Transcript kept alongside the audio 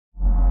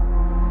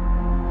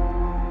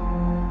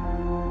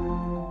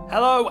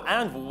Hello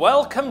and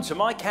welcome to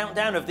my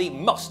countdown of the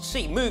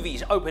must-see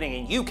movies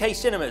opening in UK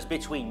cinemas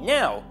between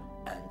now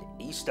and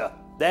Easter.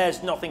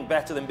 There's nothing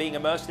better than being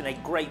immersed in a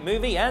great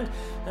movie, and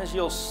as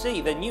you'll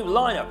see, the new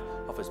lineup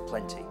offers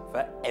plenty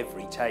for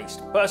every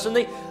taste.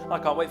 Personally, I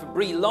can't wait for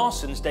Brie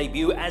Larson's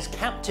debut as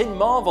Captain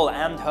Marvel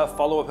and her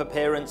follow-up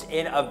appearance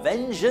in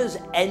Avengers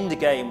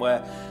Endgame,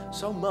 where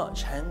so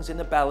much hangs in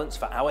the balance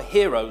for our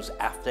heroes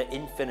after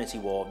Infinity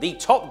War, the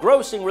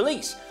top-grossing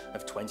release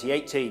of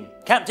 2018.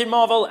 Captain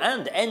Marvel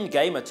and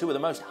Endgame are two of the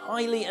most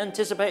highly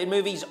anticipated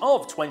movies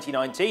of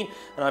 2019,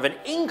 and I have an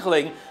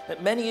inkling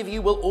that many of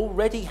you will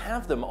already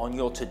have them on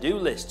your to-do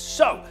list.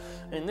 So,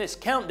 in this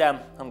countdown,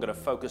 I'm going to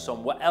focus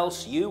on what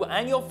else you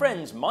and your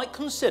friends might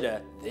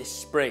consider this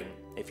spring.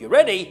 If you're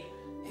ready,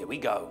 here we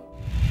go.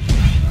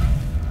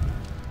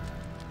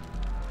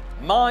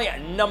 My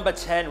number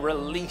 10,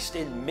 released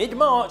in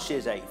mid-March,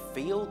 is a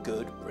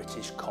feel-good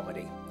British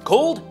comedy.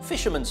 Called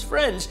Fisherman's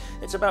Friends,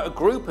 it's about a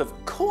group of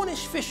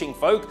Cornish fishing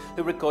folk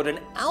who record an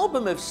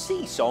album of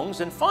sea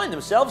songs and find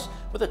themselves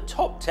with a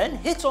top 10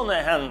 hit on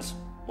their hands.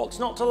 What's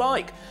not to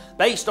like?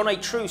 Based on a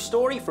true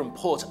story from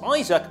Port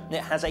Isaac,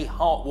 it has a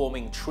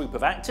heartwarming troupe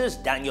of actors: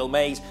 Daniel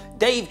Mays,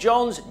 Dave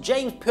Johns,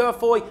 James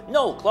Purefoy,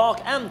 Noel Clarke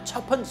and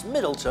Tuppence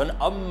Middleton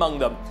among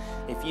them.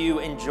 If you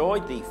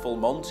enjoyed the Full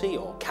Monty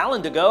or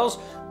Calendar Girls,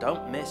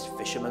 don't miss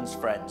Fisherman's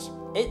Friends.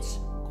 It's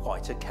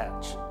quite a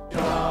catch.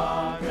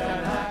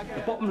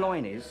 The bottom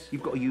line is,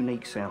 you've got a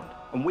unique sound,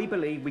 and we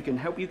believe we can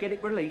help you get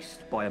it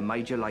released by a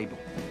major label.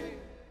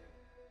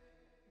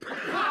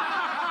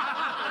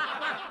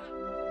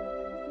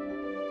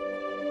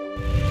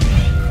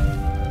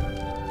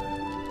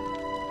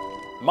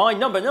 My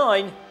number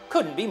 9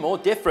 couldn't be more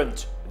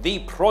different. The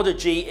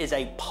Prodigy is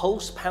a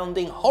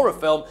pulse-pounding horror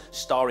film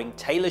starring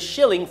Taylor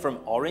Schilling from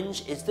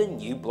Orange is the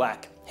New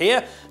Black.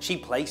 Here, she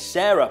plays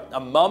Sarah, a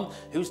mum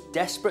who's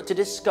desperate to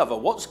discover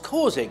what's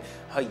causing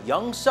her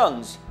young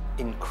son's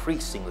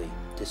increasingly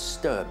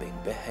disturbing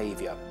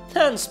behaviour.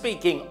 And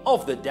speaking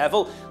of the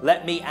devil,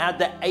 let me add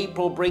that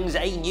April brings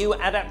a new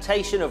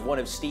adaptation of one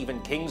of Stephen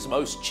King's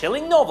most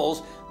chilling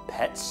novels,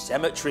 Pet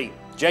Sematary.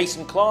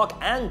 Jason Clarke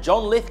and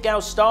John Lithgow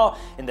star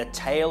in the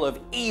tale of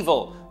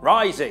evil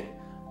rising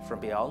from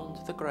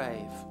beyond the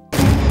grave.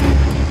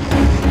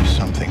 There's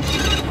something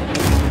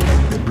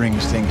that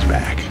brings things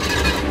back.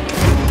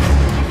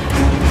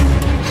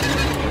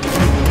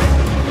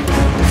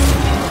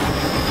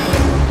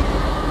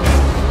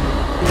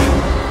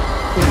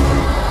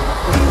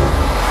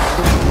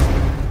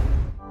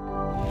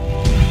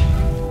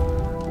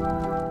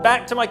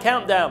 Back to my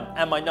countdown,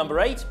 and my number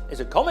 8 is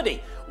a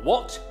comedy,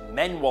 What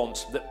Men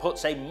Want, that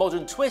puts a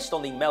modern twist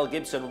on the Mel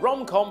Gibson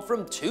rom-com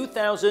from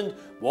 2000,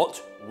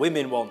 What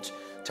Women Want.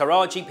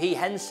 Taraji P.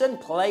 Henson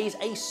plays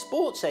a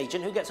sports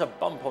agent who gets a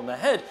bump on the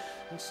head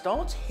and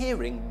starts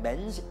hearing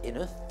men's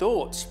inner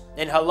thoughts.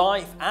 In her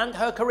life and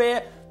her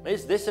career,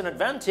 is this an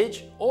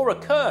advantage or a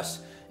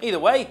curse? Either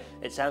way,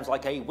 it sounds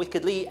like a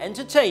wickedly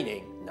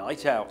entertaining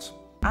night out.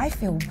 I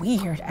feel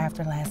weird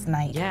after last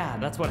night. Yeah,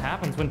 that's what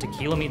happens when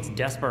tequila meets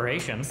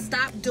desperation.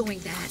 Stop doing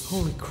that.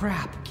 Holy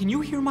crap, can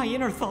you hear my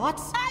inner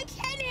thoughts? I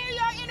can hear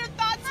your inner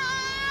thoughts.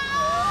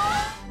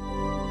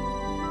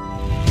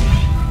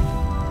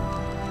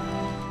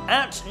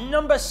 At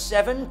number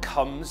 7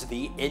 comes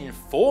The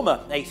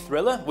Informer, a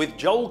thriller with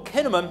Joel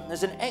Kinnaman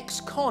as an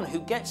ex-con who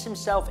gets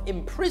himself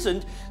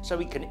imprisoned so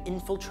he can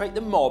infiltrate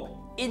the mob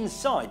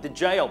inside the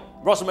jail.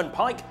 Rosamund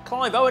Pike,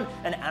 Clive Owen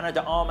and Ana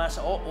de Armas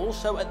are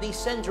also at the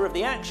centre of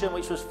the action,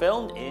 which was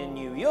filmed in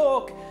New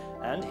York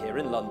and here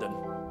in London.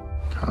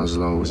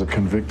 Kozlo was a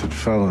convicted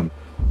felon.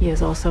 He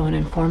is also an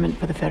informant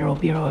for the Federal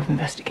Bureau of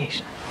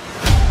Investigation.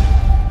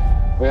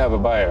 We have a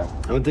buyer.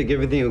 I would take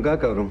everything you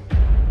got out of him.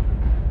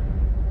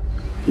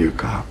 You're a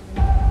cop.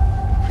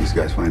 If these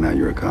guys find out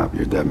you're a cop,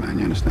 you're a dead man,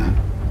 you understand?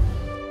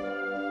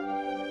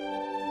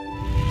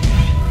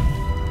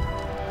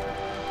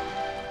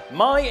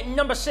 My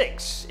number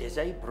 6 is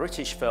a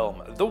British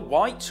film, The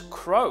White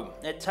Crow.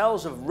 It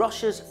tells of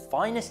Russia's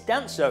finest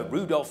dancer,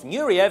 Rudolf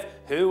Nureyev,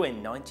 who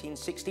in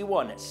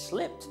 1961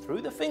 slipped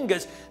through the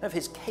fingers of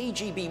his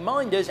KGB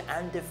minders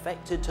and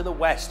defected to the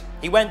West.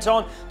 He went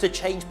on to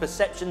change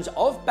perceptions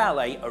of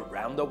ballet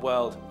around the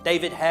world.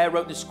 David Hare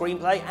wrote the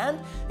screenplay, and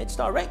it's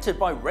directed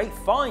by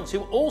Ralph Fiennes,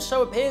 who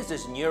also appears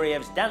as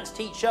Nureyev's dance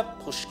teacher,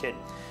 Pushkin.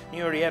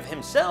 Nureyev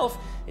himself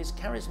is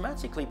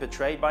charismatically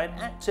portrayed by an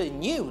actor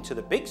new to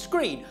the big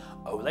screen,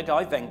 Oleg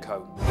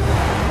Ivanko.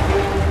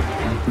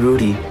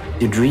 Rudy,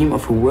 you dream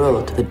of a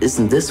world that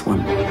isn't this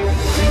one.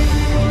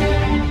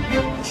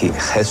 He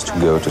has to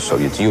go to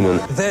Soviet Union.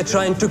 They're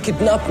trying to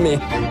kidnap me.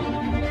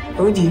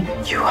 Rudy,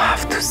 you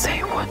have to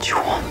say what you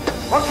want.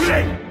 What's your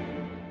name?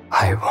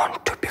 I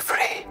want to be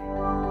free.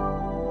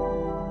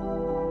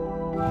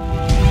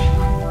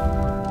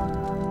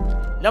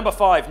 Number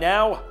 5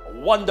 now.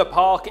 Wonder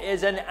Park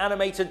is an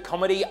animated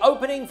comedy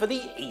opening for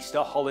the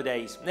Easter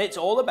holidays. It's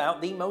all about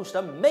the most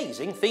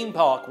amazing theme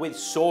park with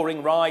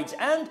soaring rides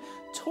and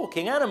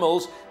talking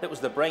animals that was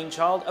the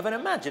brainchild of an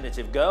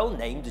imaginative girl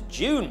named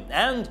June.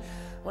 And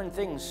when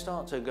things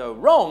start to go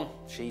wrong,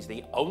 she's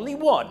the only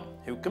one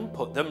who can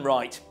put them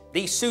right.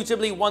 The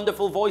suitably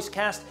wonderful voice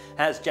cast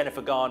has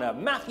Jennifer Garner,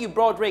 Matthew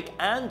Broderick,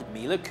 and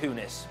Mila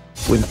Kunis.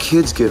 When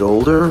kids get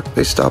older,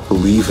 they stop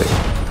believing,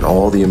 and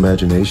all the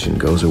imagination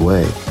goes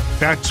away.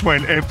 That's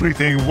when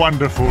everything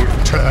wonderful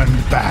turned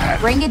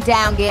bad. Bring it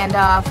down,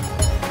 Gandalf.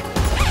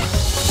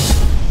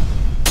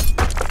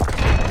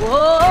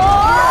 Whoa!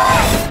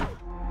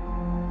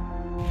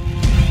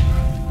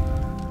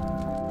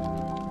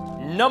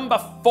 Number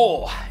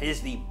 4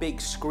 is the big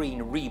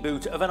screen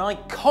reboot of an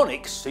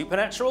iconic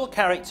supernatural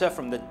character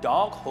from the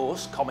Dark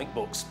Horse comic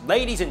books.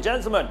 Ladies and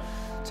gentlemen,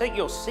 take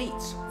your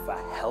seats for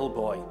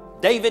Hellboy.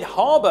 David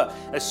Harbour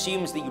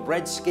assumes the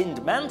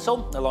red-skinned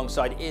mantle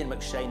alongside Ian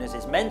McShane as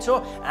his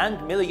mentor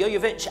and Mila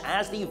Jovovich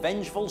as the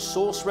vengeful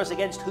sorceress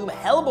against whom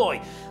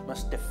Hellboy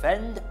must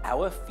defend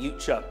our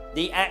future.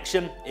 The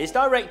action is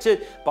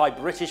directed by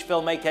British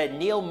filmmaker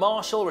Neil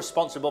Marshall,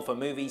 responsible for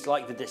movies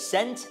like The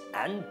Descent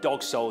and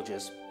Dog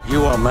Soldiers.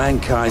 You are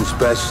mankind's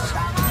best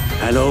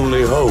and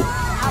only hope.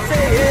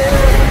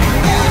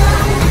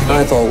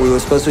 I thought we were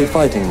supposed to be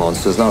fighting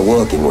monsters, not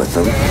working with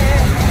them.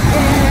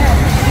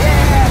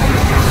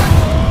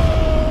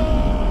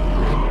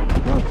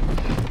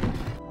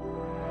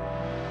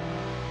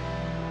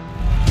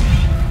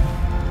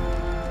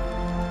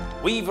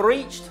 We've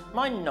reached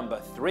my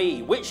number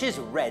 3, which is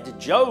Red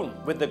Joan,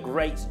 with the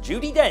great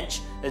Judi Dench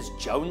as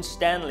Joan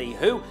Stanley,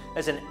 who,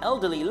 as an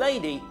elderly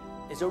lady,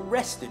 is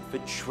arrested for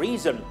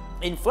treason.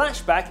 In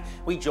flashback,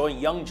 we join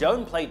young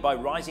Joan, played by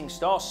rising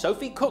star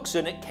Sophie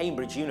Cookson at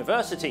Cambridge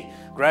University.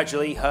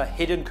 Gradually, her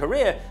hidden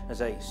career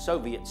as a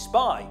Soviet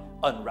spy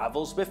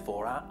unravels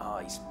before our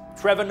eyes.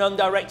 Trevor Nunn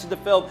directed the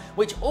film,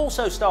 which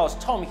also stars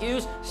Tom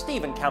Hughes,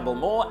 Stephen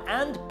Campbell-Moore,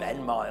 and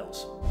Ben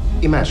Miles.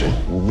 Imagine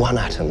one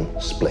atom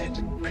split,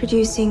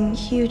 producing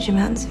huge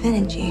amounts of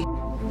energy.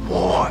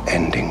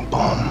 War-ending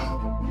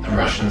bomb. The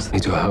Russians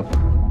need your help.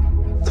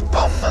 The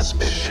bomb must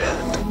be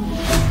shared.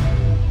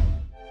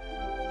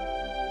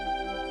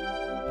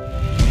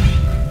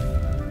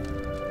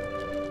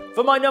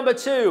 For my number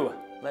 2,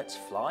 let's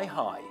fly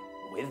high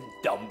with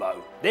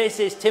Dumbo. This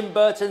is Tim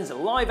Burton's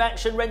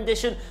live-action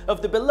rendition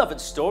of the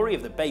beloved story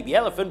of the baby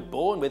elephant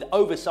born with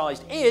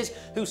oversized ears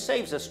who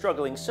saves a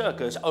struggling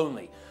circus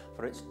only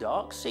for its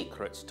dark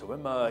secrets to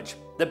emerge.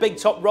 The big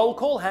top roll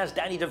call has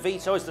Danny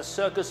DeVito as the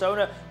circus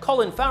owner,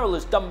 Colin Farrell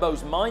as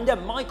Dumbo's minder,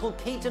 Michael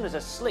Keaton as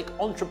a slick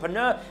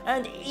entrepreneur,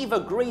 and Eva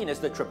Green as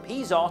the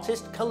trapeze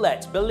artist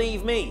Colette.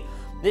 Believe me,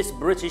 this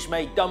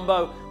British-made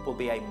Dumbo will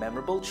be a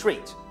memorable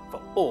treat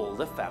for all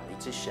the family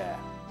to share.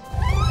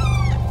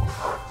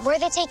 Where are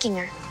they taking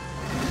her?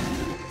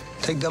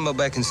 Take Dumbo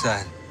back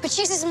inside. But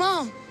she's his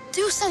mom.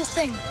 Do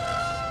something.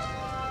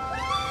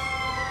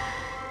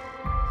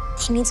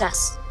 He needs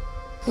us.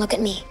 Look at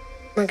me.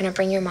 We're gonna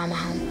bring your mama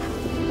home.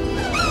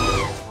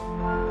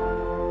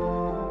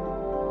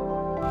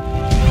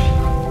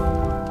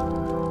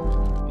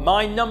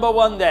 My number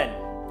 1 then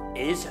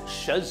is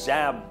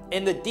Shazam.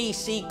 In the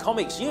DC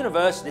Comics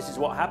universe, this is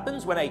what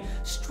happens when a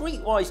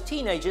streetwise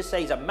teenager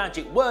says a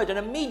magic word and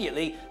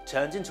immediately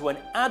turns into an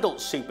adult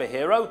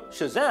superhero,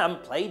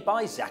 Shazam, played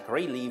by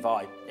Zachary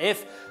Levi.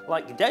 If,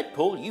 like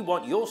Deadpool, you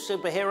want your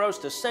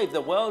superheroes to save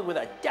the world with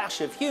a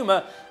dash of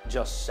humor,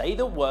 just say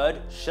the word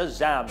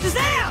Shazam.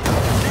 Shazam!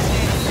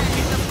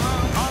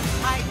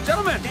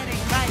 Gentlemen!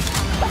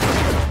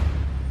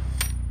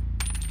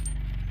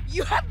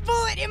 You have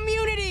bullet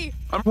immunity!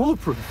 I'm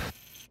bulletproof.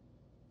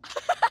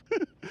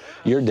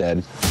 You're dead.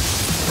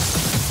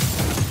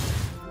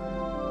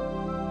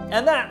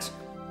 And that,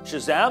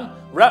 Shazam,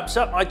 wraps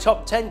up my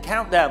top 10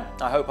 countdown.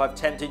 I hope I've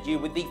tempted you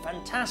with the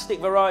fantastic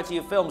variety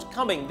of films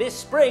coming this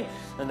spring,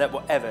 and that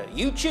whatever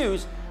you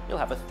choose, you'll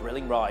have a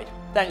thrilling ride.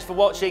 Thanks for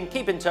watching,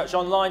 keep in touch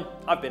online.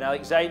 I've been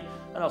Alex Zane,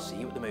 and I'll see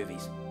you at the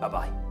movies.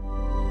 Bye-bye.